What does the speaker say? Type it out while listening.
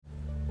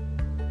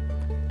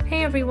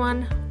Hey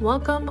everyone,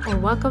 welcome or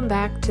welcome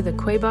back to the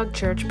Quabog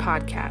Church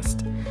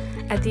podcast.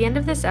 At the end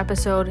of this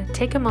episode,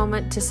 take a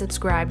moment to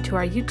subscribe to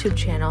our YouTube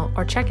channel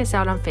or check us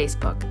out on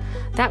Facebook.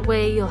 That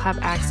way you'll have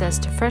access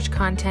to fresh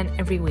content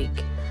every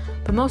week.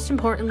 But most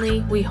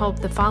importantly, we hope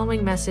the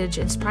following message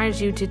inspires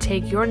you to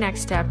take your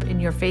next step in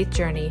your faith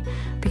journey,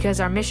 because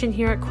our mission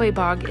here at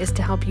Quabog is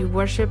to help you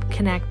worship,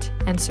 connect,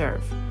 and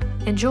serve.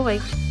 Enjoy!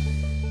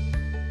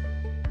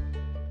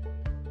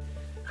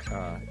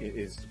 It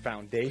is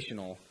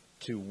foundational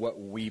to what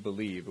we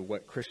believe,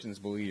 what Christians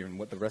believe, and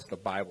what the rest of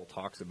the Bible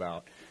talks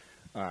about.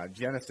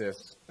 Genesis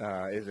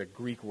is a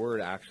Greek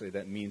word, actually,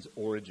 that means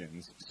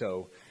origins.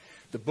 So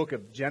the book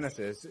of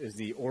Genesis is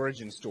the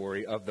origin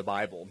story of the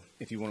Bible,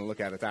 if you want to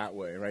look at it that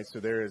way, right? So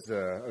there is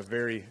a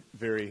very,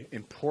 very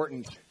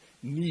important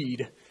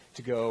need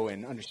to go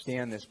and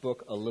understand this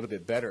book a little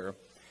bit better.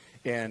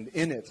 And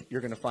in it, you're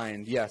going to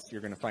find,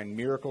 you're going to find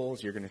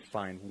miracles, you're going to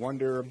find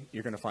wonder,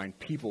 you're going to find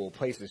people,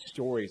 places,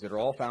 stories that are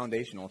all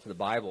foundational to the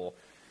Bible.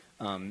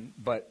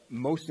 But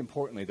most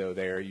importantly, though,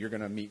 you're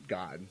going to meet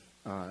God.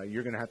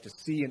 You're going to have to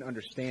see and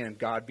understand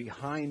God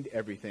behind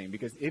everything.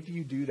 Because if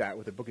you do that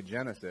with the book of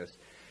Genesis,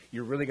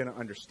 you're really going to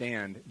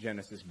understand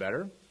Genesis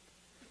better.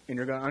 And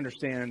you're going to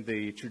understand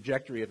the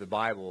trajectory of the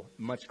Bible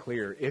much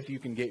clearer if you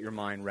can get your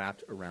mind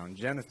wrapped around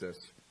Genesis.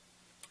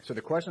 So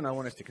the question I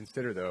want us to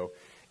consider, though,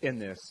 in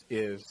this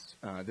is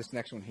this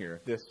next one here.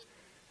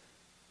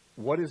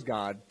 What is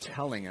God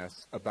telling us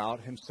about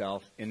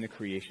himself in the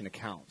creation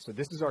account? So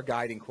this is our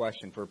guiding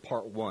question for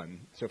part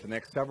one. So for the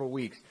next several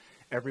weeks,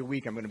 every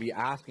week I'm going to be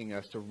asking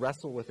us to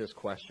wrestle with this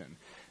question.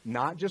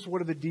 Not just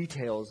what are the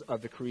details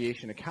of the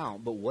creation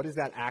account, but what does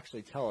that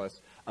actually tell us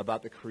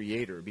about the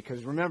Creator?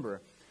 Because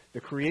remember,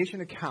 the creation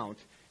account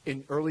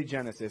in early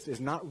Genesis is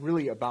not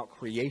really about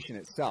creation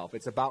itself.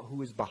 It's about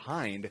who is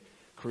behind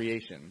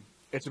creation.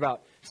 It's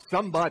about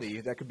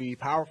somebody that could be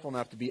powerful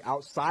enough to be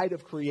outside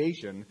of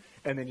creation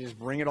and then just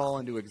bring it all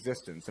into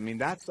existence. I mean,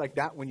 that's like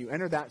that. When you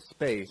enter that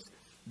space,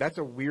 that's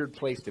a weird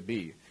place to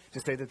be. To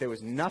say that there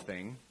was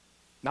nothing,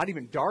 not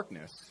even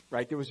darkness,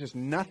 right? There was just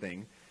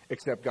nothing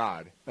except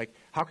God. Like,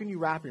 how can you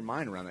wrap your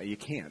mind around that? You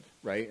can't,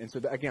 right? And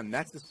so, again,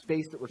 that's the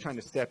space that we're trying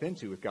to step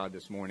into with God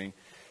this morning.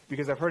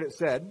 Because I've heard it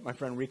said, my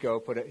friend Rico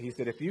put it, he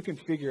said, if you can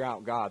figure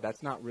out God,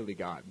 that's not really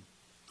God.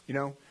 You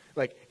know?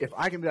 Like, if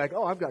I can be like,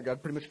 oh, I've got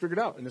God pretty much figured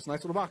out in this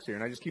nice little box here,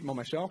 and I just keep him on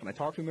my shelf, and I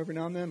talk to him every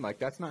now and then, like,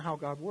 that's not how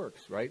God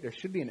works, right? There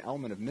should be an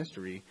element of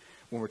mystery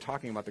when we're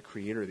talking about the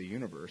creator of the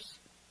universe.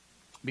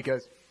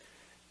 Because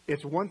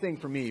it's one thing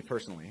for me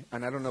personally,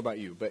 and I don't know about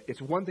you, but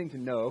it's one thing to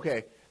know,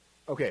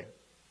 okay,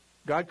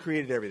 God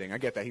created everything. I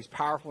get that. He's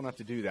powerful enough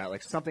to do that.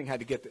 Like, something had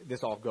to get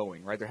this all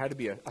going, right? There had to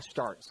be a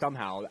start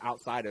somehow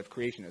outside of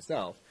creation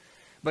itself.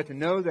 But to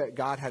know that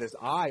God had his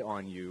eye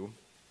on you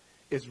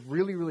is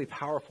really, really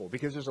powerful,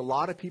 because there's a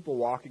lot of people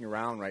walking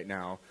around right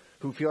now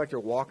who feel like they're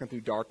walking through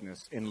darkness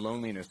and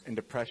loneliness and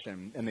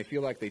depression, and they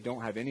feel like they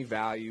don't have any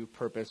value,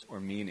 purpose, or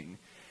meaning.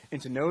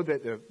 And to know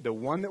that the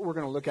one that we're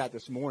going to look at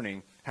this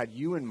morning had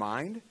you in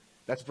mind,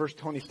 that's verse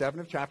 27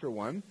 of chapter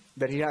 1,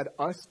 that he had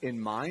us in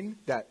mind,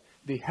 that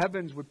the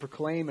heavens would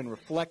proclaim and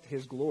reflect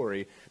his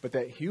glory, but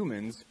that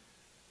humans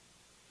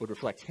would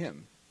reflect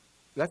him.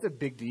 That's a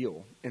big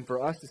deal. And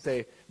for us to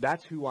say,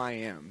 that's who I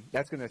am,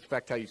 that's going to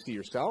affect how you see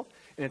yourself,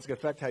 and it's going to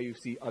affect how you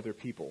see other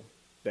people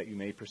that you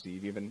may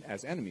perceive even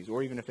as enemies,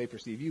 or even if they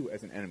perceive you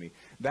as an enemy.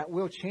 That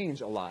will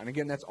change a lot. And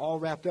again, that's all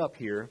wrapped up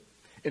here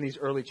in these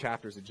early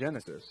chapters of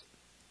Genesis.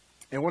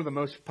 And one of the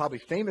most probably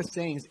famous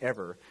sayings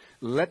ever,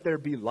 let there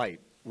be light.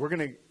 We're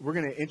going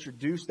to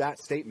introduce that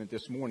statement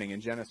this morning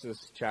in Genesis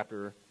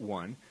chapter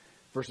 1,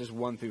 verses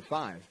 1 through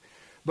 5.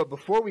 But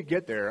before we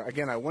get there,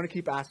 again, I want to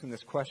keep asking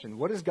this question.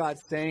 What is God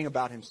saying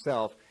about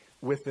himself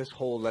with this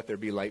whole let there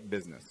be light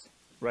business,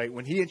 right?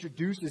 When he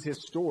introduces his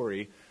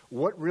story,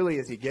 what really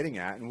is he getting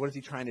at, and what is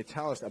he trying to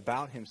tell us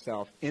about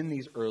himself in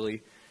these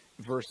early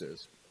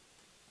verses?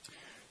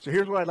 So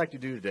here's what I'd like to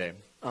do today.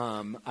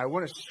 I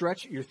want to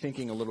stretch your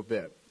thinking a little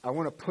bit. I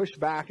want to push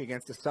back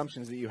against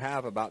assumptions that you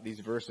have about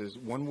these verses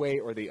one way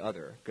or the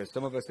other, because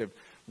some of us have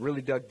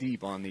really dug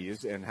deep on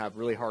these and have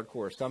really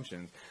hardcore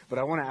assumptions. But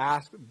I want to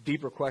ask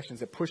deeper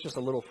questions that push us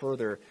a little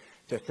further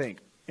to think.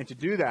 And to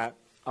do that,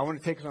 I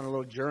want to take us on a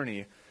little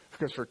journey,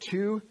 because for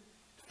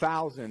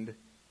 2,000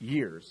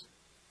 years,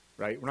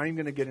 right? We're not even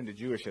going to get into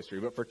Jewish history,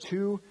 but for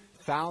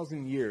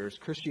 2,000 years,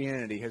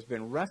 Christianity has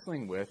been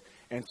wrestling with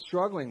and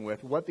struggling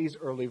with what these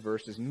early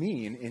verses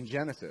mean in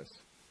Genesis.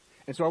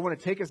 And so I want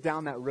to take us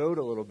down that road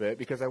a little bit,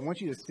 because I want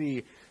you to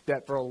see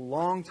that for a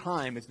long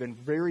time it's been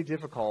very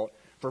difficult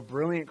for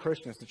brilliant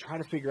Christians to try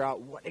to figure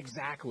out what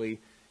exactly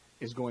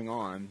is going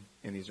on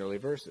in these early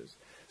verses.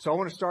 So I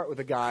want to start with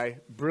a guy,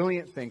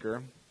 brilliant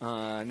thinker,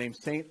 named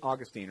St.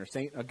 Augustine, or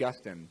St.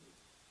 Augustine,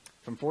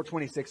 from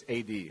 426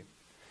 AD.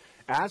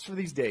 As for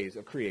these days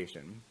of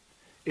creation,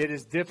 it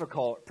is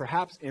difficult,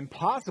 perhaps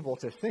impossible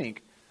to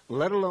think,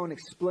 let alone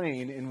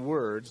explain in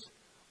words,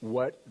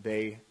 what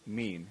they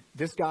mean.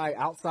 This guy,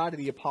 outside of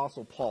the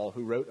Apostle Paul,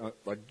 who wrote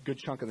a good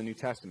chunk of the New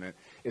Testament,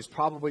 is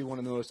probably one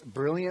of the most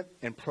brilliant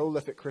and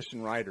prolific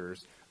Christian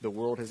writers the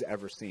world has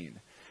ever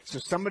seen. So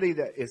somebody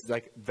that is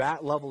like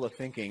that level of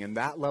thinking and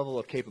that level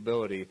of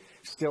capability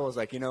still is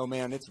like,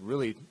 man, it's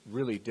really,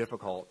 really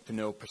difficult to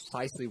know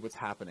precisely what's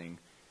happening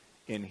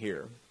in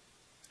here.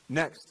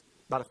 Next,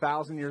 about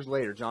 1,000 years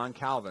later, John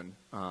Calvin,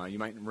 you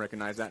might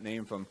recognize that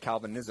name from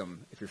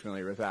Calvinism if you're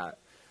familiar with that.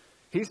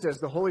 He says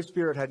the Holy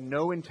Spirit had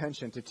no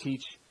intention to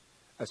teach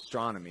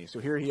astronomy.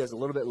 So here he is a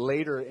little bit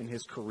later in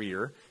his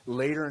career,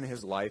 later in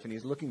his life, and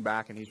he's looking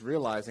back and he's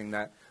realizing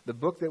that the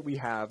book that we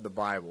have, the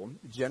Bible,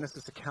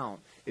 Genesis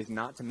account, is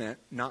not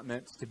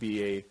meant to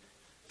be a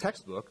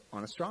textbook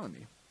on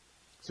astronomy.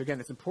 So again,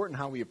 it's important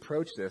how we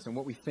approach this and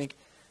what we think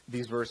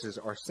these verses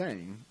are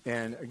saying.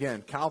 And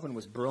again, Calvin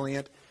was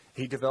brilliant.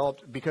 He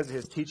developed, because of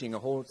his teaching, a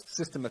whole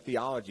system of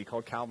theology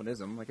called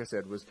Calvinism, like I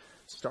said, was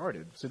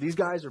started. So these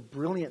guys are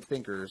brilliant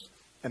thinkers,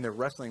 and they're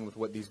wrestling with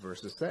what these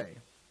verses say.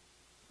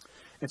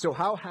 And so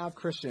how have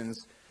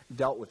Christians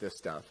dealt with this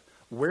stuff?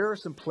 Where are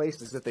some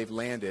places that they've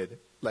landed,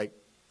 like,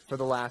 for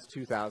the last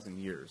 2,000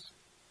 years?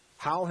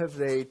 How have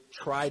they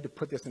tried to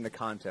put this into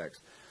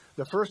context?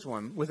 The first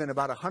one, within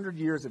about 100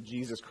 years of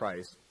Jesus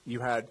Christ, you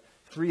had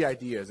three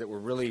ideas that were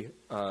really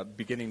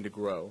beginning to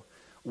grow.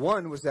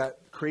 One was that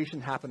creation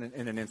happened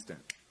in an instant.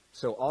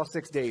 So all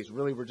 6 days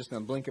really were just in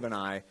a blink of an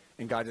eye,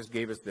 and God just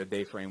gave us the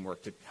day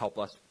framework to help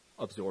us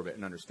absorb it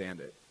and understand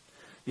it.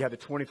 You had the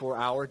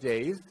 24-hour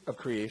days of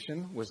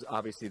creation was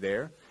obviously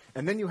there.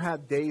 And then you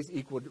had days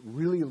equaled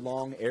really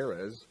long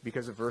eras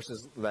because of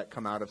verses that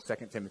come out of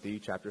 2 Timothy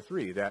chapter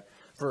 3, that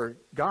for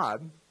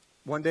God,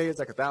 one day is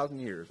like 1,000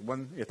 years.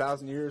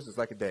 1,000 years is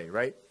like a day,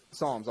 right?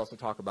 Psalms also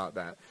talk about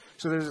that.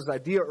 So there's this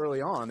idea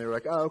early on. They were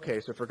like, oh,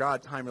 okay, so for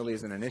God, time really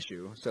isn't an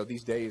issue. So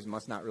these days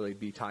must not really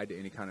be tied to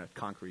any kind of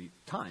concrete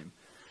time.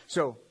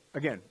 So,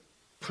 again,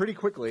 pretty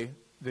quickly,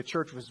 the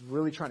church was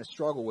really trying to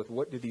struggle with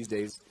what did these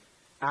days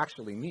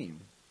actually mean.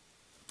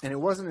 And it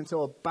wasn't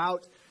until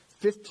about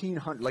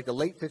 1500, like the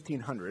late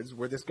 1500s,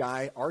 where this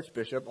guy,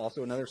 Archbishop,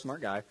 also another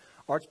smart guy,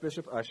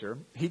 Archbishop Usher,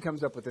 he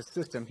comes up with this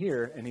system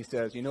here, and he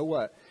says, you know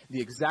what? The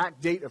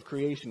exact date of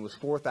creation was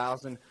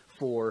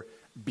 4004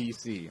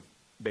 BC,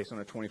 based on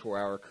a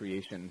 24-hour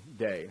creation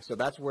day. So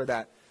that's where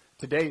that,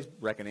 today's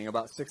reckoning,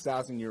 about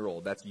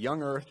 6,000-year-old, that's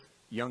young Earth,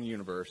 young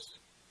universe,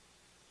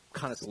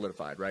 kind of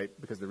solidified, right?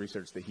 Because of the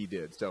research that he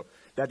did. So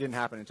that didn't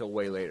happen until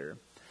way later.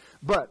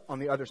 But on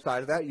the other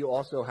side of that, you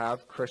also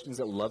have Christians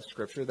that love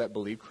Scripture that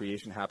believe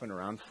creation happened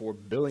around 4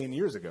 billion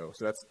years ago.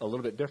 So that's a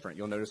little bit different.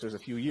 You'll notice there's a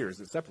few years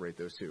that separate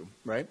those two,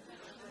 right?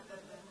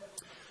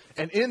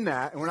 And in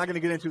that, and we're not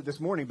going to get into it this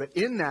morning, but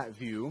in that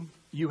view,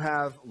 you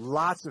have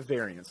lots of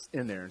variance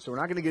in there. And so we're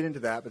not going to get into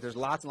that, but there's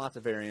lots and lots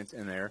of variance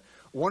in there.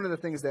 One of the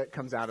things that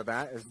comes out of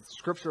that is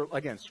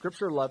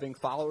Scripture-loving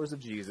followers of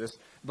Jesus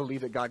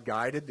believe that God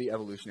guided the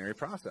evolutionary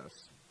process.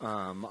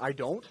 I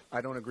don't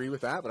agree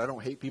with that, but I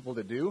don't hate people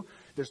that do.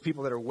 There's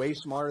people that are way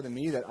smarter than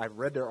me that I've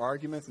read their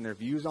arguments and their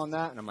views on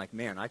that, and I'm like,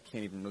 man, I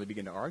can't even really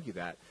begin to argue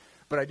that.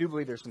 But I do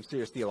believe there's some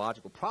serious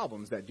theological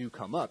problems that do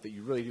come up that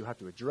you really do have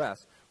to address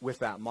with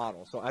that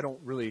model. So I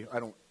don't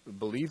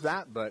believe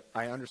that, but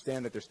I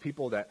understand that there's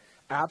people that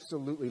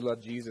absolutely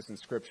love Jesus and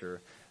Scripture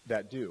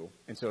that do.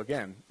 And so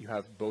again, you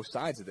have both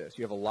sides of this.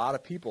 You have a lot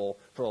of people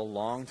for a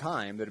long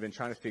time that have been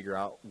trying to figure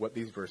out what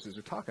these verses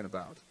are talking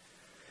about.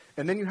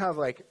 And then you have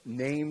like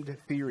named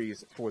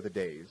theories for the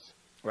days,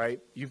 right?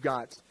 You've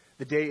got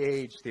the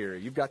day-age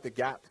theory. You've got the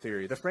gap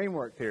theory, the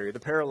framework theory, the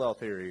parallel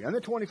theory, and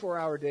the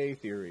 24-hour day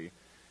theory,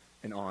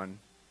 and on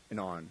and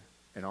on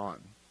and on.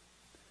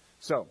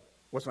 So,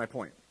 what's my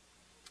point?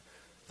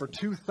 For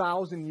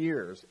 2,000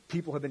 years,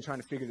 people have been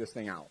trying to figure this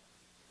thing out.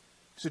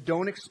 So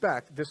don't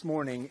expect this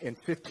morning in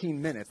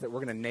 15 minutes that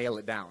we're going to nail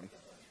it down.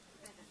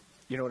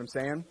 You know what I'm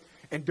saying?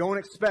 And don't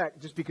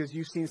expect, just because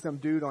you've seen some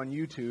dude on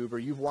YouTube or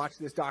you've watched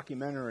this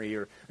documentary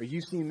or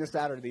you've seen this,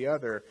 that, or the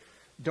other,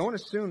 don't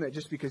assume that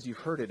just because you've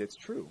heard it, it's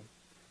true.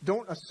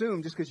 Don't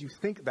assume just because you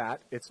think that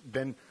it's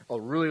been a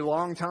really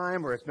long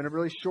time or it's been a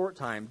really short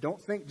time.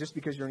 Don't think just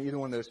because you're in either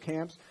one of those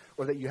camps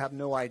or that you have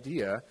no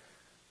idea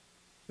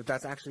that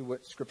that's actually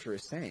what Scripture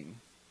is saying,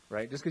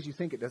 right? Just because you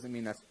think it doesn't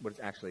mean that's what it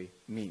actually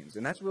means.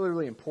 And that's really,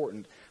 really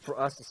important for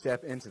us to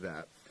step into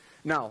that.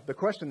 Now, the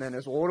question then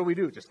is, well, what do we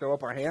do? Just throw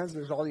up our hands?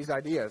 There's all these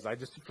ideas. I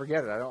just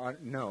forget it. I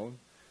don't know.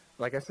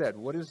 Like I said,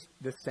 what is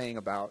this saying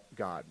about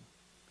God?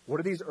 What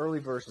are these early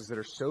verses that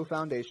are so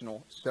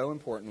foundational, so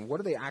important?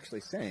 What are they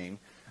actually saying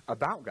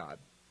about God?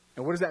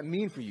 And what does that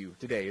mean for you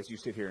today as you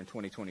sit here in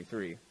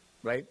 2023,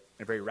 right?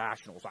 In a very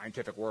rational,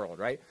 scientific world,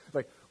 right?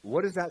 Like,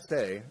 what does that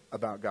say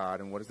about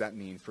God, and what does that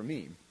mean for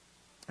me?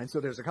 And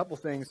so there's a couple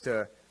things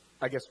to,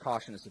 I guess,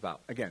 caution us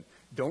about. Again,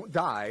 don't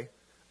die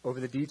over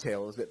the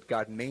details that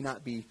God may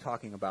not be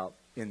talking about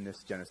in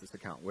this Genesis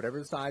account,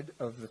 whatever side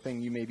of the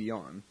thing you may be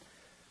on.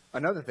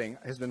 Another thing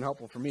has been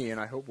helpful for me, and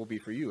I hope will be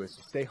for you, is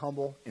to stay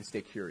humble and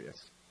stay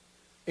curious.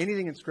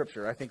 Anything in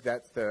Scripture, I think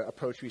that's the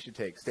approach we should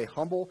take. Stay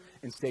humble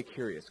and stay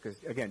curious. Because,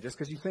 again, just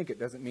because you think it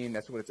doesn't mean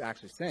that's what it's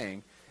actually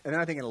saying. And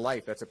then I think in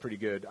life, that's a pretty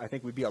good, I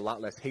think we'd be a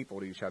lot less hateful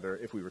to each other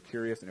if we were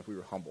curious and if we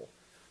were humble.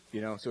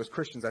 You know, so as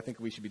Christians, I think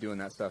we should be doing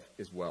that stuff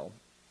as well.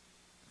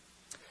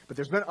 But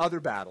there's been other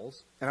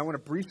battles, and I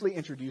want to briefly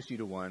introduce you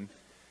to one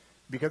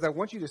because I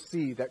want you to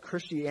see that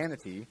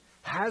Christianity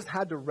has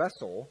had to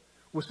wrestle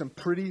with some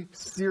pretty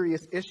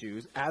serious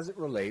issues as it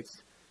relates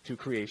to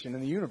creation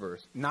in the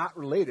universe, not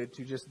related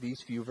to just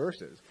these few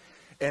verses.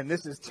 And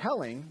this is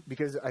telling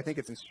because I think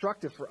it's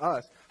instructive for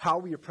us how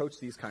we approach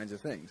these kinds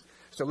of things.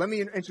 So let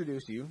me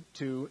introduce you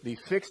to the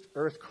fixed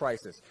earth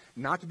crisis,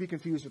 not to be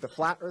confused with the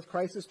flat earth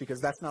crisis,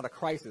 because that's not a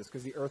crisis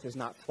because the earth is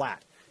not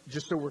flat,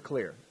 just so we're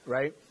clear,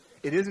 right?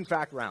 It is in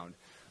fact round,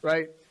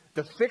 right?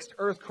 The fixed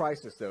earth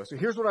crisis, though, so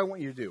here's what I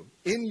want you to do.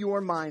 In your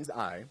mind's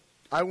eye,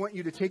 I want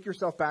you to take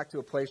yourself back to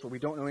a place where we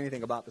don't know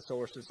anything about the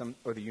solar system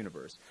or the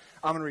universe.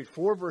 I'm going to read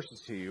 4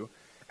 verses to you,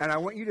 and I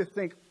want you to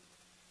think,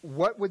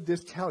 what would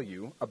this tell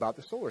you about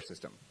the solar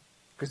system?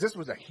 Because this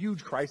was a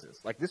huge crisis.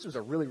 Like, this was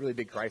a really, really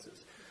big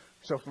crisis.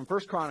 So from 1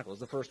 Chronicles,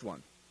 the first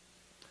one.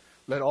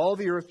 Let all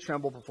the earth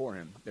tremble before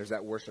him. There's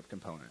that worship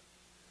component.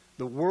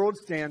 The world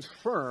stands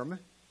firm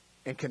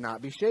and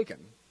cannot be shaken.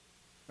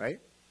 Right?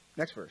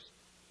 Next verse,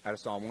 out of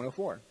Psalm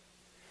 104.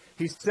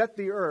 He set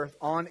the earth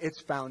on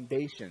its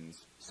foundations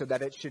so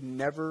that it should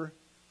never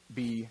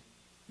be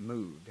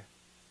moved.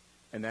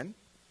 And then,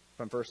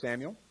 from 1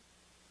 Samuel,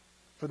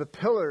 for the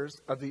pillars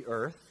of the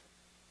earth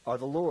are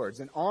the Lord's,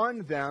 and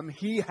on them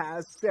he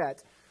has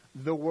set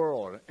the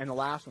world. And the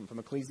last one, from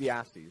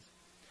Ecclesiastes.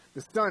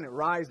 The sun, it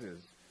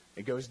rises,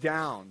 it goes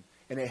down,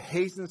 and it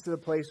hastens to the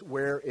place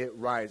where it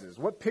rises.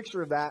 What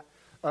picture of that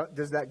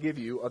does that give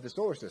you of the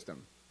solar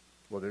system?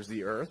 Well, there's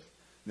the earth.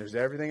 There's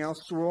everything else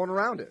swirling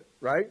around it,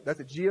 right? That's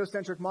a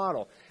geocentric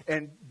model.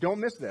 And don't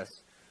miss this.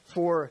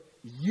 For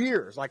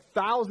years, like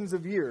thousands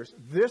of years,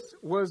 this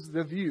was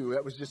the view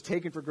that was just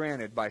taken for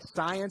granted by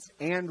science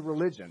and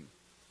religion,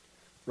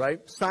 right?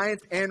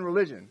 Science and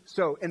religion.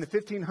 So in the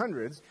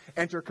 1500s,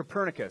 enter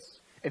Copernicus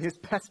and his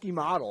pesky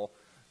model,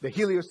 the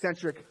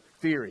heliocentric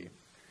theory.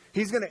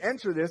 He's going to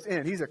enter this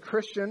in. He's a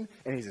Christian,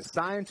 and he's a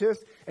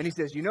scientist, and he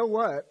says, you know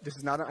what? This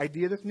is not an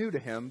idea that's new to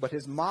him, but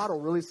his model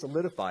really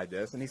solidified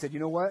this. And he said, you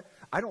know what?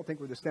 I don't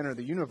think we're the center of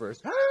the universe.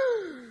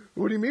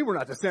 What do you mean we're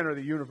not the center of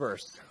the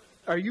universe?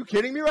 Are you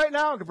kidding me right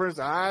now? Copernicus,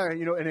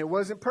 and it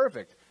wasn't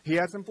perfect. He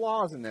had some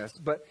flaws in this,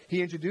 but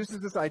he introduces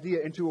this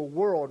idea into a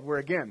world where,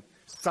 again,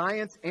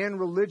 science and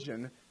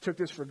religion took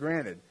this for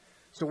granted.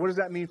 So what does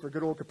that mean for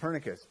good old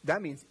Copernicus?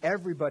 That means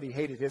everybody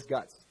hated his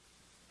guts.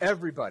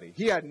 Everybody.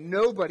 He had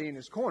nobody in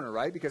his corner,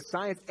 right? Because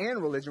science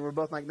and religion were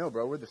both like, no,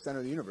 bro, we're the center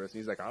of the universe. And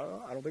he's like,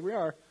 I don't think we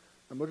are.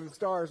 I'm looking at the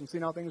stars and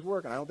seeing how things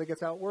work, and I don't think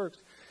that's how it works.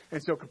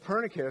 And so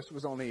Copernicus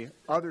was on the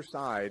other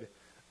side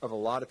of a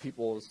lot of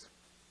people's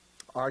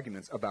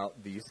arguments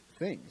about these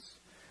things.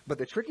 But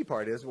the tricky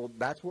part is, well,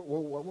 that's what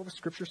was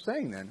Scripture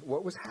saying then?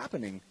 What was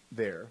happening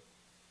there?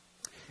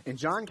 And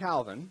John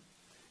Calvin,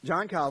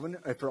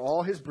 for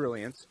all his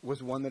brilliance,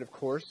 was one that, of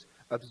course,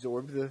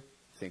 absorbed the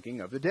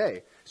thinking of the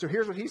day. So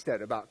here's what he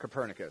said about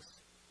Copernicus.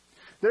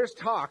 There's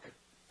talk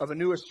of a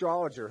new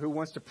astrologer who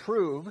wants to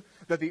prove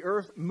that the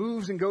earth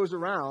moves and goes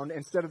around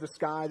instead of the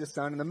sky, the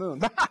sun, and the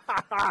moon.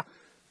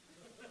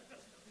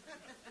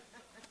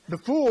 The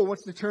fool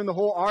wants to turn the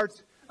whole art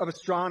of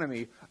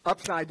astronomy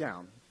upside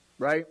down,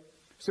 right?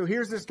 So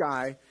here's this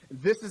guy.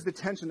 This is the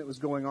tension that was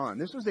going on.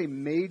 This was a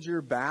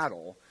major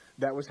battle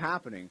that was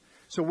happening.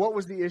 So what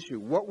was the issue?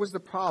 What was the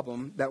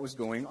problem that was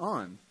going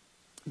on?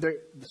 The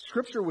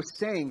Scripture was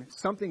saying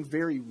something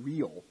very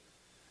real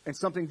and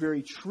something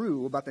very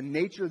true about the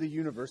nature of the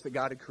universe that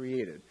God had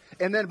created,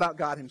 and then about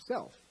God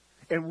himself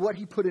and what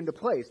he put into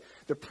place.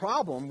 The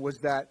problem was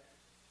that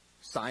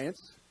science,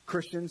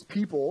 Christians,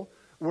 people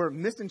were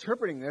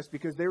misinterpreting this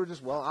because they were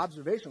just,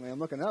 observationally, I'm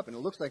looking up and it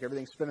looks like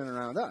everything's spinning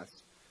around us.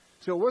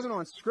 So it wasn't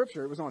on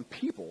Scripture, it was on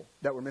people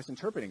that were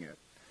misinterpreting it.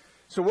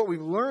 So what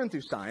we've learned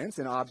through science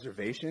and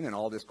observation and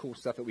all this cool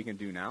stuff that we can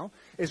do now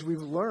is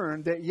we've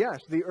learned that, yes,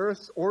 the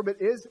Earth's orbit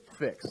is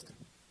fixed.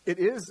 It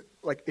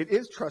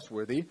is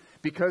trustworthy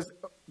because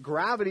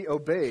gravity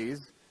obeys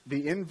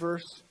the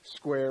inverse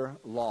square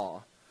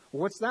law.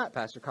 Well, what's that,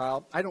 Pastor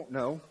Kyle? I don't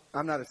know.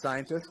 I'm not a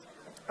scientist.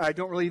 I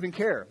don't really even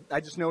care. I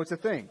just know it's a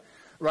thing,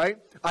 right?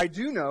 I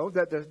do know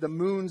that the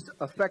moon's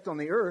effect on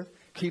the Earth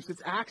keeps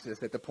its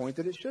axis at the point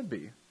that it should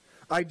be.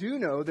 I do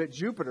know that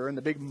Jupiter and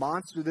the big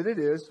monster that it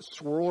is,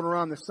 swirled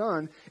around the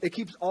sun, it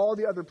keeps all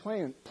the other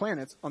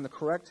planets on the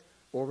correct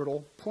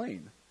orbital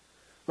plane.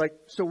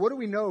 So what do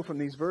we know from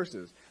these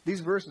verses? These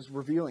verses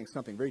revealing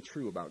something very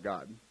true about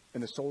God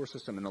and the solar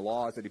system and the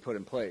laws that he put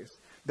in place.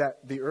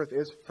 That the earth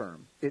is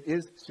firm. It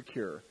is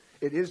secure.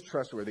 It is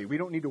trustworthy. We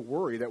don't need to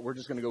worry that we're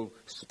just going to go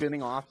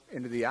spinning off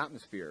into the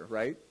atmosphere,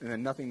 right? And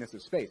then nothingness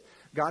of space.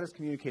 God is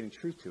communicating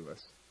truth to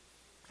us.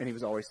 And he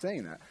was always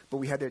saying that. But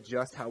we had to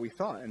adjust how we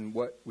thought and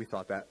what we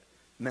thought that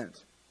meant.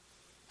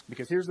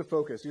 Because here's the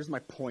focus. Here's my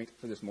point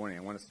for this morning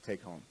I want us to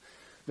take home.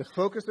 The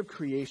focus of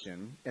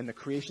creation and the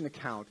creation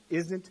account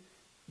isn't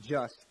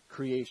just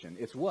creation.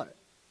 It's what?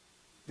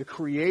 The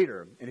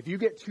Creator. And if you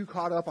get too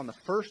caught up on the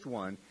first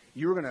one,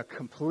 you're going to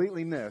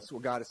completely miss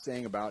what God is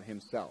saying about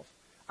himself.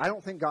 I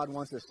don't think God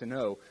wants us to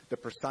know the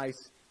precise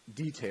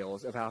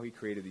details of how he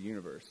created the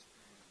universe.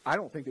 I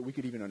don't think that we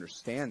could even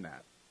understand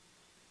that.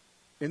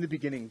 In the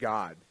beginning,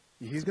 God.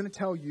 He's going to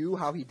tell you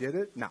how he did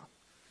it? No,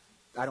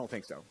 I don't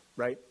think so,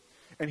 right?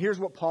 And here's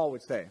what Paul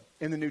would say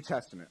in the New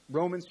Testament.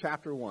 Romans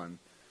chapter 1,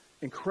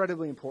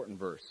 incredibly important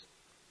verse.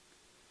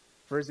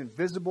 For his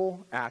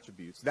invisible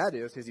attributes, that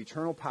is, his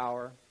eternal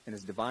power and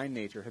his divine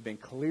nature, have been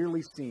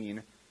clearly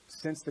seen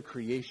since the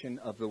creation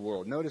of the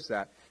world. Notice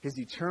that. His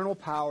eternal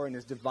power and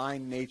his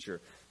divine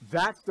nature.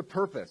 That's the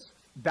purpose.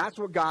 That's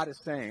what God is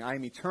saying. I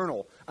am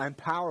eternal. I'm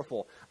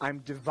powerful. I'm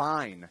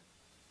divine.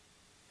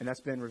 And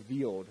that's been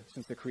revealed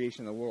since the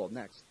creation of the world.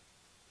 Next.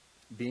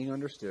 Being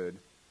understood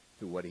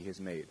through what he has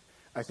made.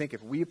 I think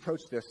if we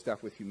approach this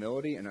stuff with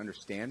humility and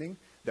understanding,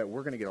 that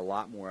we're going to get a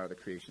lot more out of the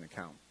creation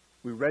account.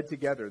 We read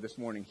together this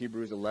morning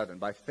Hebrews 11.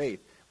 By faith,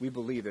 we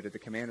believe that at the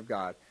command of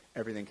God,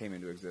 everything came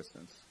into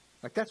existence.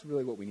 Like, that's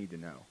really what we need to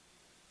know,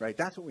 right?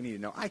 That's what we need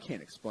to know. I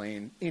can't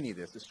explain any of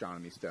this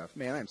astronomy stuff.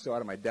 Man, I'm so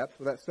out of my depth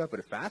with that stuff, but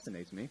it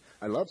fascinates me.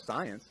 I love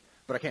science,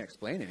 but I can't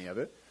explain any of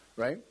it,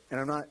 right? And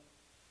I'm not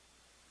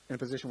in a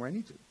position where I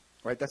need to,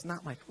 right? That's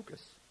not my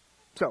focus.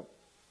 So,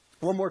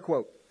 one more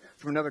quote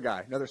from another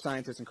guy, another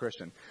scientist and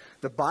Christian.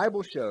 The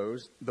Bible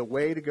shows the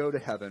way to go to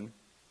heaven,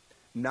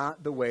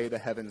 not the way the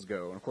heavens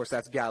go. And of course,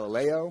 that's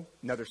Galileo,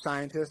 another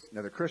scientist,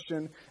 another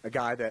Christian, a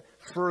guy that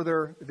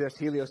further this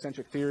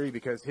heliocentric theory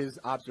because his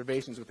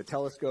observations with the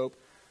telescope.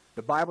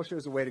 The Bible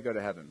shows the way to go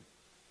to heaven,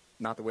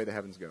 not the way the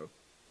heavens go.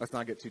 Let's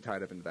not get too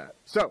tied up into that.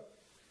 So,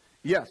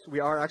 yes, we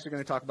are actually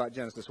going to talk about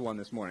Genesis 1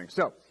 this morning.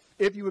 So,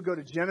 if you would go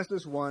to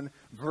Genesis 1,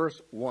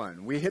 verse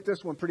 1. We hit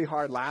this one pretty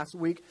hard last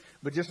week,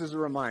 but just as a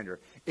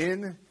reminder,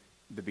 in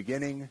the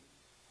beginning,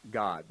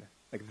 God.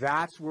 Like,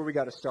 that's where we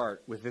got to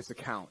start with this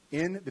account.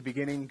 In the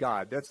beginning,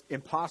 God. That's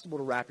impossible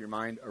to wrap your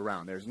mind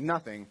around. There's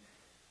nothing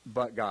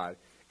but God.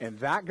 And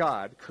that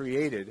God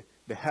created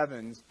the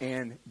heavens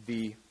and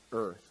the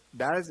earth.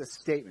 That is a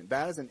statement.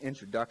 That is an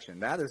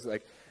introduction. That is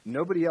like,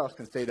 nobody else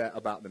can say that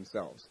about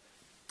themselves.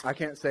 I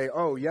can't say,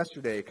 oh,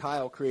 yesterday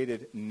Kyle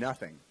created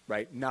nothing,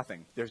 right?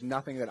 Nothing. There's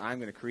nothing that I'm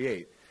going to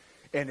create.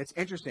 And it's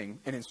interesting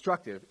and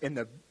instructive. In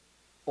the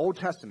Old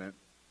Testament,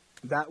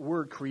 that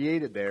word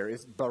created there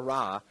is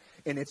bara,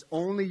 and it's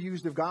only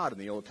used of God in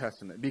the Old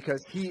Testament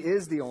because he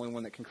is the only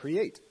one that can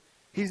create.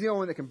 He's the only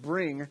one that can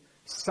bring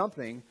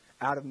something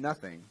out of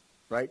nothing,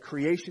 right?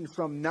 Creation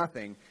from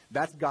nothing,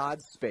 that's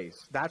God's space.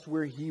 That's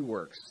where he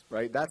works,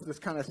 right? That's this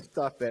kind of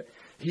stuff that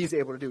he's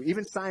able to do.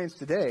 Even science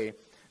today,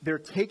 they're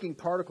taking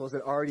particles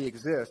that already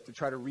exist to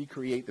try to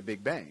recreate the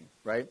Big Bang,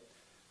 right?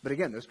 But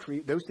again,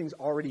 those things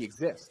already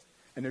exist.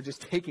 And they're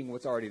just taking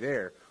what's already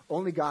there.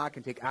 Only God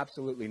can take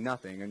absolutely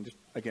nothing and just,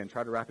 again,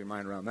 try to wrap your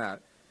mind around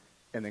that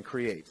and then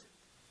create.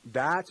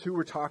 That's who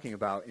we're talking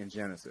about in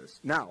Genesis.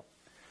 Now,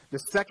 the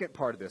second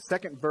part of this,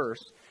 second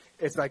verse,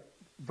 it's like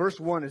verse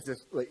 1 is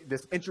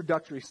this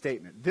introductory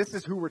statement. This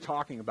is who we're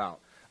talking about.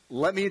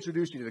 Let me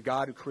introduce you to the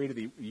God who created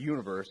the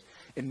universe.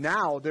 And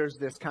now there's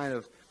this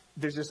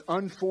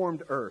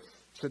unformed earth.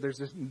 So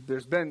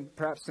there's been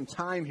perhaps some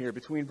time here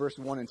between verse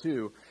 1 and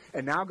 2.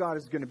 And now God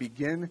is going to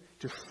begin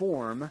to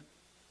form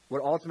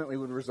what ultimately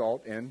would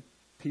result in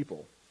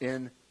people,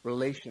 in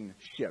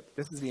relationship.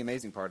 This is the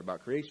amazing part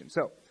about creation.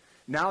 So,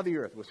 now the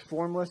earth was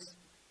formless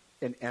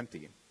and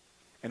empty.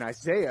 In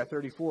Isaiah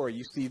 34,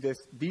 you see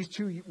these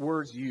two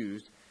words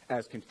used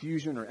as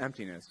confusion or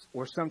emptiness,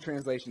 or some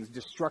translations,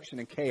 destruction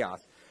and chaos.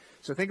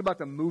 So think about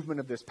the movement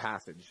of this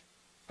passage,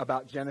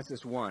 about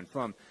Genesis 1,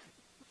 from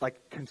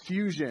like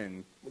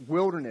confusion,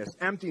 wilderness,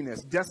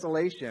 emptiness,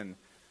 desolation,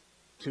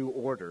 to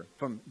order,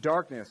 from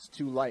darkness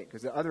to light,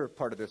 because the other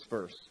part of this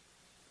verse,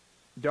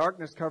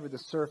 darkness covered the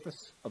surface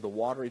of the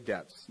watery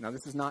depths. Now,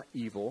 this is not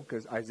evil,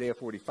 because Isaiah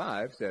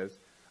 45 says,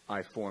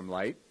 I form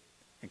light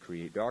and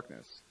create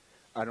darkness.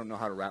 I don't know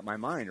how to wrap my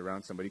mind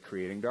around somebody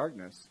creating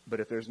darkness. But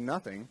if there's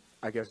nothing,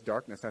 I guess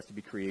darkness has to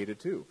be created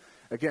too.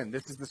 Again,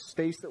 this is the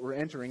space that we're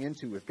entering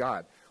into with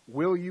God.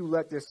 Will you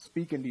let this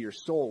speak into your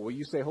soul? Will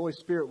you say, Holy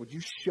Spirit, would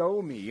you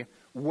show me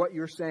what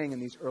you're saying in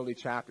these early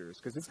chapters?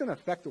 Because it's going to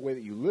affect the way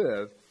that you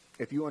live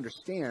if you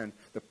understand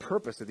the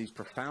purpose of these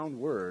profound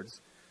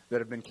words that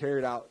have been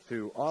carried out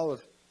through all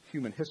of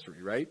human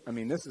history, right? I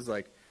mean, this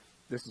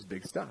is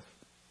big stuff.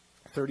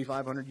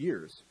 3,500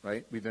 years,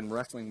 right? We've been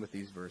wrestling with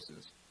these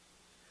verses.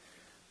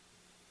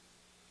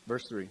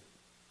 Verse 3.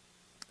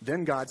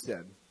 Then God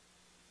said,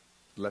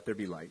 let there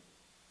be light.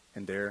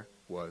 And there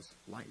was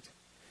light.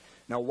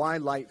 Now, why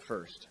light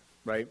first,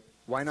 right?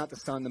 Why not the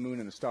sun, the moon,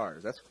 and the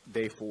stars? That's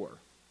day 4.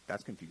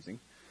 That's confusing.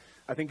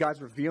 I think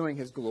God's revealing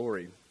his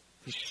glory.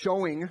 He's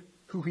showing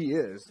who he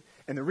is.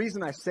 And the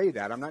reason I say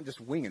that, I'm not just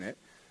winging it.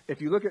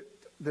 If you look at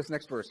this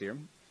next verse here,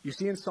 you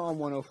see in Psalm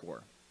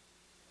 104,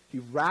 he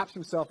wraps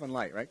himself in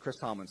light, right? Chris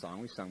Tomlin's song,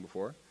 we've sung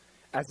before,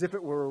 as if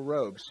it were a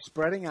robe,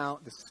 spreading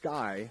out the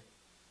sky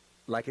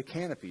like a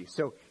canopy.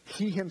 So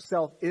he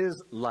himself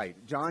is light.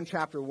 John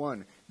chapter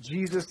 1,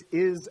 Jesus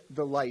is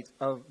the light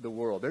of the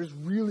world. There's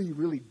really,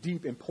 really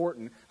deep,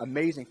 important,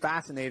 amazing,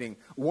 fascinating,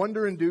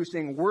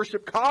 wonder-inducing,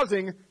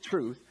 worship-causing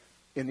truth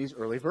in these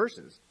early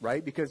verses,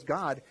 right? Because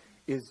God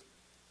is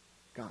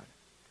God.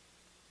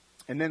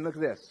 And then look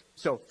at this.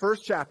 So,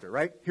 first chapter,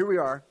 right? Here we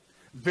are.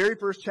 Very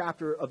first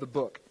chapter of the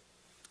book.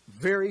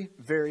 Very,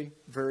 very,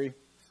 very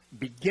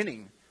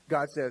beginning.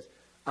 God says,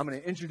 I'm going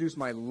to introduce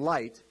my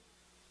light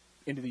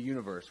into the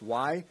universe.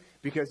 Why?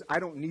 Because I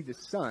don't need the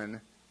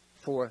sun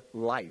for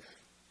life.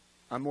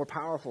 I'm more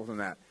powerful than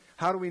that.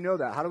 How do we know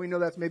that? How do we know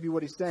that's maybe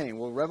what he's saying?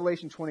 Well,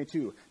 Revelation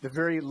 22, the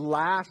very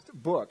last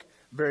book,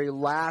 very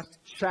last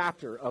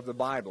chapter of the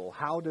Bible,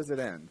 how does it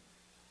end?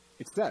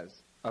 It says,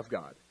 of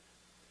God.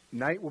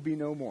 Night will be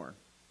no more.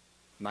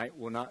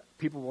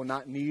 People will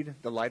not need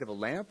the light of a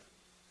lamp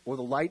or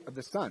the light of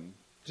the sun.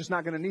 Just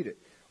not going to need it.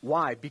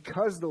 Why?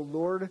 Because the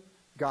Lord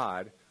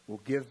God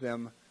will give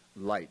them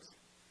light,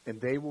 and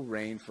they will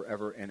reign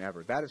forever and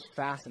ever. That is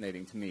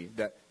fascinating to me,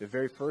 that the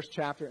very first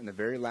chapter and the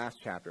very last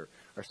chapter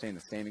are saying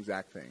the same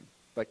exact thing.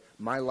 Like,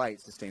 my light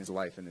sustains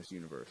life in this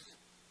universe.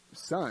 The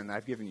sun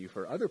I've given you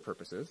for other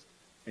purposes,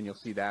 and you'll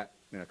see that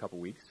in a couple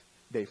weeks,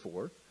 day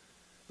 4.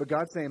 But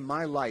God's saying,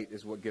 my light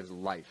is what gives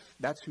life.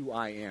 That's who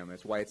I am.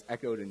 That's why it's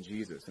echoed in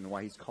Jesus and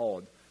why he's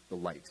called the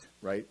light,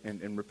 right?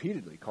 And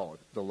repeatedly called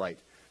the light.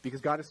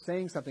 Because God is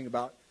saying something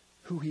about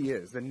who he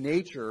is, the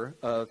nature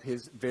of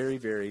his very,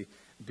 very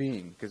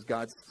being. Because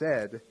God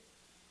said,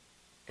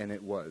 and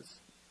it was.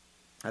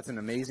 That's an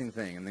amazing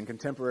thing. And then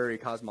contemporary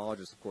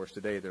cosmologists, of course,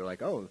 today, they're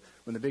like, oh,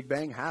 when the Big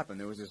Bang happened,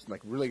 there was this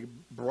like really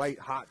bright,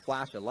 hot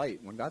flash of light.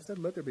 When God said,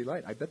 let there be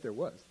light, I bet there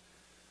was.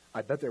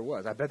 I bet there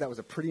was. I bet that was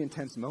a pretty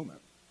intense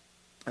moment.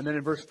 And then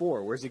in verse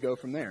 4, where does he go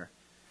from there?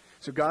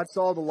 So God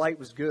saw the light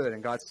was good,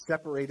 and God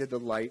separated the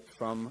light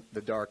from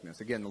the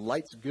darkness. Again, the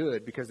light's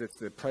good because it's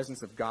the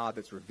presence of God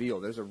that's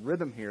revealed. There's a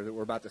rhythm here that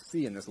we're about to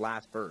see in this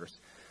last verse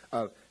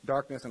of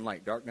darkness and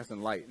light, darkness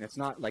and light. And it's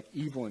not like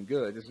evil and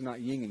good. This is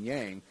not yin and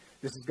yang.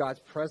 This is God's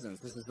presence.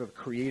 This is the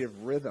creative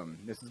rhythm.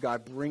 This is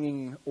God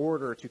bringing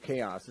order to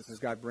chaos. This is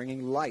God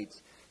bringing light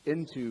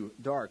into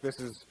dark. This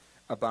is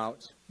about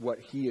what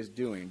he is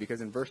doing.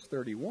 Because in verse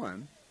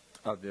 31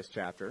 of this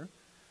chapter,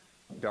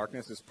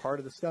 darkness is part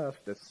of the stuff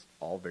that's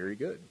all very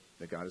good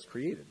that God has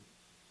created.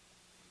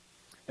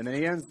 And then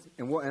he ends,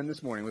 and we'll end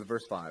this morning with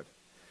verse 5.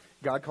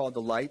 God called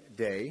the light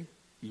day,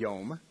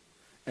 Yom,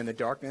 and the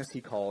darkness he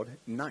called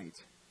night.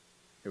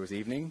 There was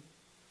evening,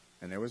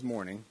 and there was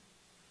morning,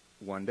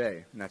 one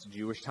day. And that's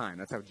Jewish time.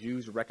 That's how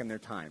Jews reckon their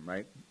time,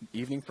 right?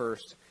 Evening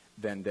first,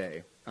 then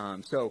day.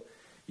 So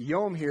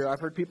Yom here, I've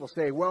heard people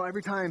say, well,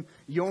 every time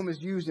Yom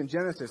is used in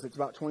Genesis, it's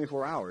about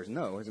 24 hours.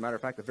 No, as a matter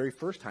of fact, the very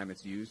first time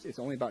it's used, it's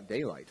only about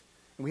daylight.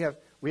 And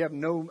we have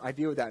no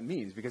idea what that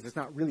means because it's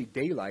not really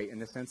daylight in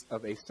the sense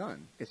of a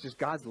sun. It's just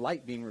God's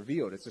light being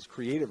revealed. It's this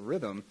creative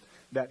rhythm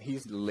that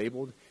he's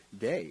labeled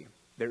day.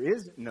 There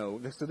is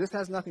so this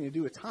has nothing to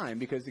do with time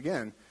because,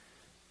 again,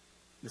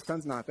 the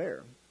sun's not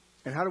there.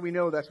 And how do we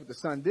know that's what the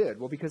sun did?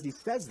 Well, because he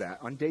says that.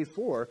 On day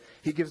 4,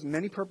 he gives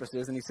many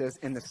purposes, and he says,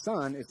 and the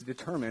sun is to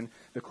determine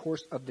the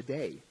course of the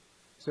day.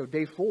 So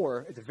day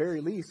 4, at the very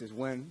least, is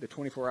when the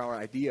 24-hour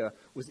idea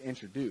was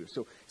introduced.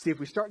 So see, if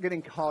we start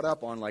getting caught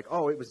up on like,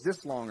 oh, it was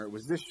this long or it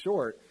was this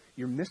short,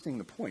 you're missing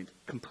the point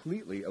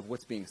completely of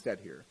what's being said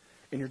here.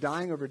 And you're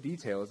dying over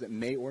details that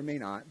may or may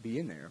not be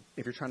in there.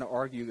 If you're trying to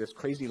argue this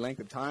crazy length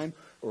of time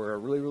or a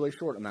really, really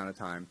short amount of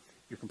time,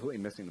 you're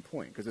completely missing the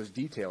point because those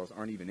details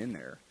aren't even in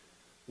there.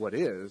 What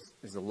is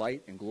the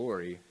light and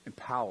glory and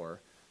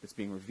power that's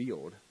being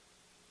revealed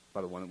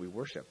by the one that we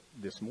worship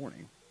this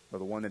morning. By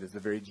the one that is the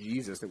very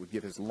Jesus that would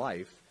give his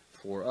life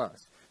for us.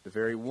 The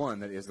very one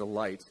that is the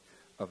light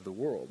of the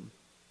world.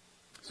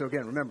 So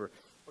again, remember,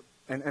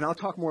 and I'll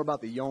talk more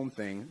about the Yom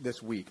thing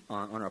this week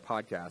on our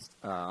podcast.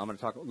 I'm going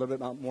to talk a little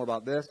bit more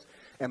about this.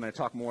 And I'm going to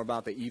talk more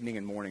about the evening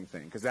and morning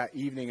thing. Because that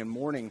evening and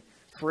morning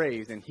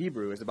phrase in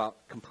Hebrew is about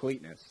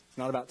completeness. It's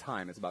not about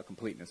time. It's about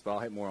completeness. But I'll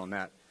hit more on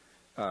that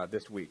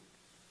this week.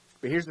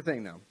 But here's the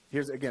thing, though.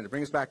 Here's, again, to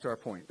bring us back to our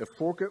point. The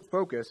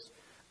focus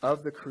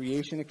of the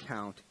creation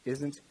account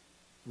isn't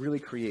really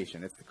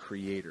creation. It's the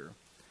creator.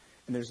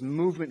 And there's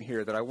movement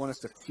here that I want us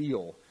to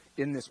feel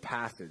in this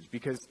passage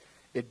because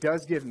it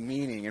does give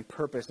meaning and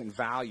purpose and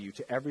value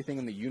to everything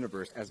in the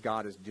universe as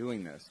God is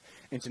doing this.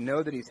 And to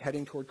know that he's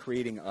heading toward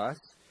creating us,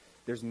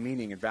 there's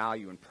meaning and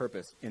value and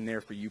purpose in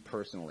there for you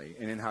personally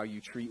and in how you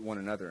treat one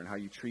another and how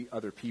you treat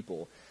other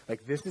people.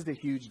 Like, this is a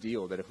huge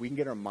deal that if we can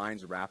get our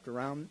minds wrapped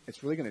around,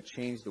 it's really going to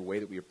change the way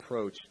that we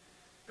approach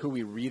who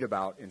we read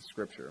about in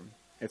Scripture.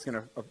 It's going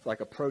to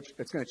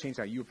it's going to change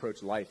how you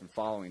approach life and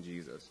following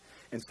Jesus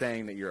and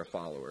saying that you're a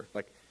follower.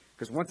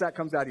 Because once that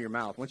comes out of your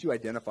mouth, once you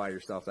identify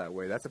yourself that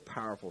way, that's a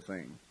powerful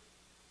thing.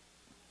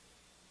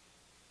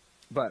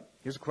 But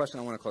here's a question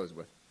I want to close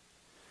with.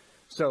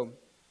 So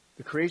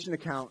the creation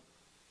account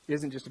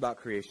isn't just about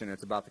creation,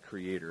 it's about the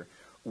creator.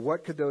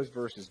 What could those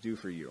verses do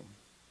for you?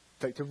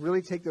 to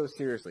really take those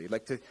seriously,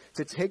 like to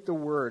take the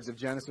words of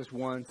Genesis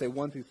 1, say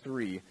 1 through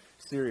 3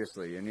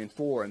 seriously, and in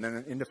 4, and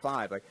then into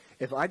 5. Like,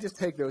 if I just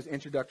take those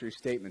introductory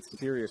statements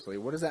seriously,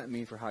 what does that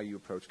mean for how you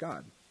approach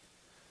God?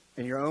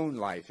 In your own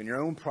life, in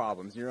your own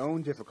problems, in your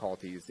own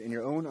difficulties, in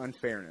your own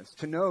unfairness.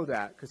 To know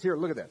that, because here,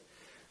 look at this.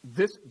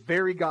 This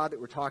very God that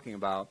we're talking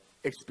about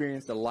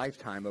experienced a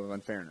lifetime of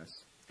unfairness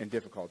and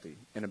difficulty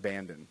and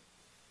abandon.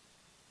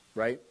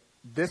 Right?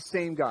 This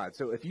same God.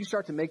 So if you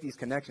start to make these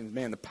connections,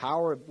 man, the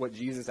power of what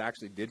Jesus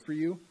actually did for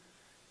you,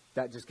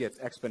 that just gets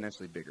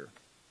exponentially bigger.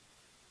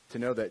 To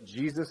know that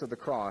Jesus of the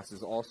cross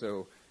is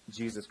also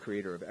Jesus,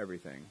 creator of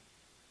everything,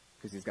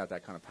 because he's got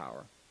that kind of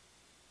power.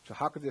 So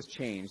how could this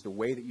change the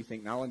way that you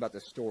think not only about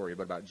this story,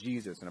 but about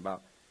Jesus and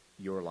about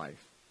your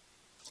life?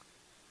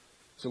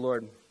 So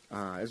Lord,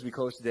 as we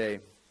close today,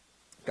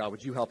 God,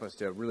 would you help us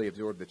to really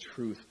absorb the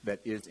truth that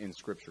is in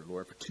Scripture,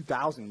 Lord? For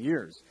 2,000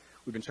 years,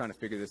 we've been trying to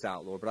figure this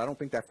out, Lord, but I don't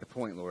think that's the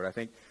point, Lord. I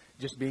think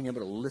just being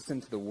able to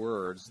listen to the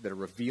words that are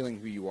revealing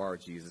who you are,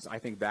 Jesus, I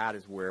think that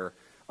is where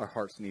our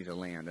hearts need to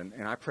land.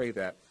 And I pray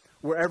that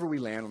wherever we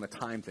land on the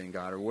time thing,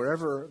 God, or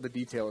wherever the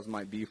details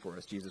might be for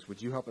us, Jesus,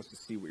 would you help us to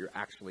see what you're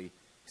actually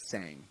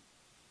saying?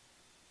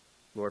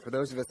 Lord, for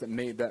those of us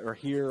that are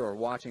here or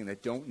watching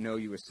that don't know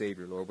you as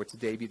Savior, Lord, would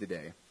today be the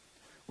day?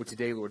 Would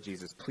today, Lord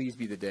Jesus, please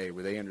be the day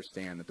where they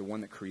understand that the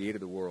one that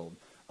created the world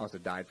also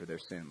died for their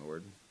sin,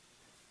 Lord,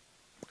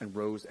 and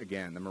rose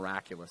again, the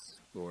miraculous,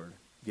 Lord,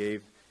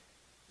 gave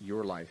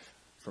your life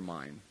for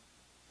mine.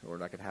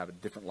 Lord, I could have a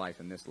different life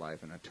in this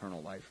life, an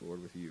eternal life,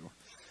 Lord, with you.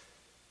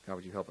 God,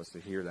 would you help us to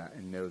hear that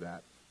and know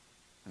that?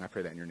 And I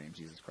pray that in your name,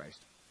 Jesus Christ.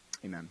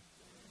 Amen.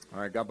 All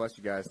right, God bless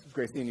you guys. It's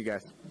great seeing you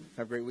guys.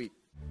 Have a great week.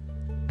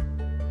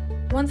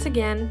 Once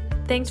again,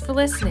 thanks for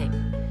listening.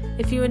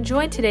 If you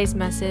enjoyed today's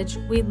message,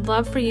 we'd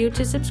love for you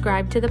to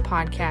subscribe to the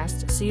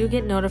podcast so you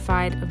get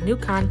notified of new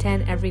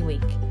content every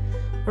week.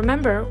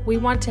 Remember, we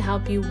want to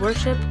help you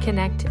worship,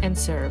 connect, and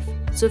serve.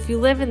 So if you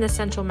live in the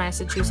central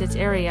Massachusetts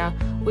area,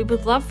 we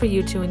would love for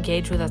you to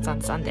engage with us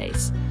on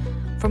Sundays.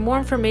 For more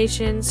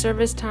information,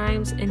 service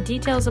times, and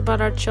details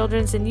about our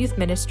children's and youth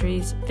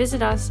ministries,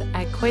 visit us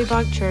at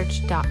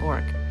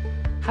quaybogchurch.org.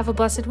 Have a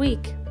blessed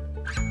week.